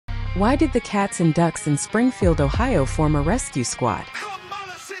Why did the cats and ducks in Springfield, Ohio form a rescue squad?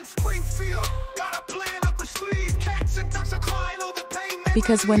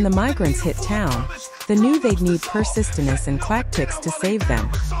 Because when the migrants hit town, they knew they'd need persistence and quackticks to save them.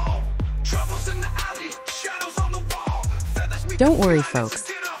 Don't worry,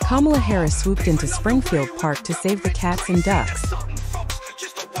 folks. Kamala Harris swooped into Springfield Park to save the cats and ducks.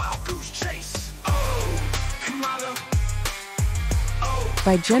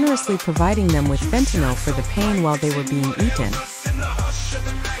 By generously providing them with fentanyl for the pain while they were being eaten.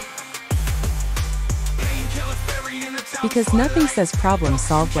 Because nothing says problem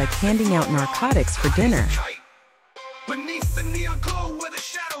solved like handing out narcotics for dinner.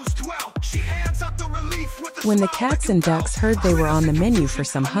 When the cats and ducks heard they were on the menu for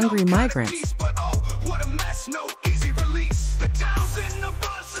some hungry migrants,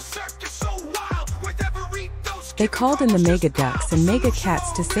 they called in the mega ducks and mega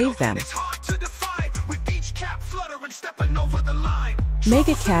cats to save them.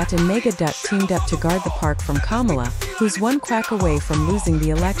 Mega Cat and Mega Duck teamed up to guard the park from Kamala, who's one quack away from losing the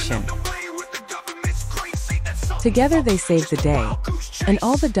election. Together they saved the day, and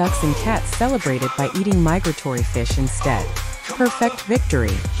all the ducks and cats celebrated by eating migratory fish instead. Perfect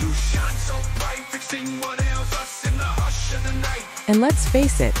victory. And let's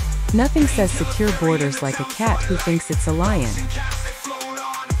face it, nothing says secure borders like a cat who thinks it's a lion.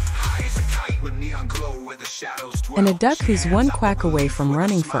 And a duck who's one quack away from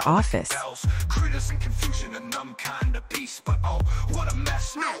running for office.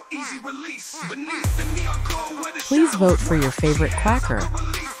 Please vote for your favorite quacker.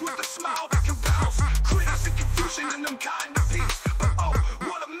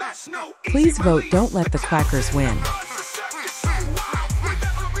 Please vote, don't let the quackers win.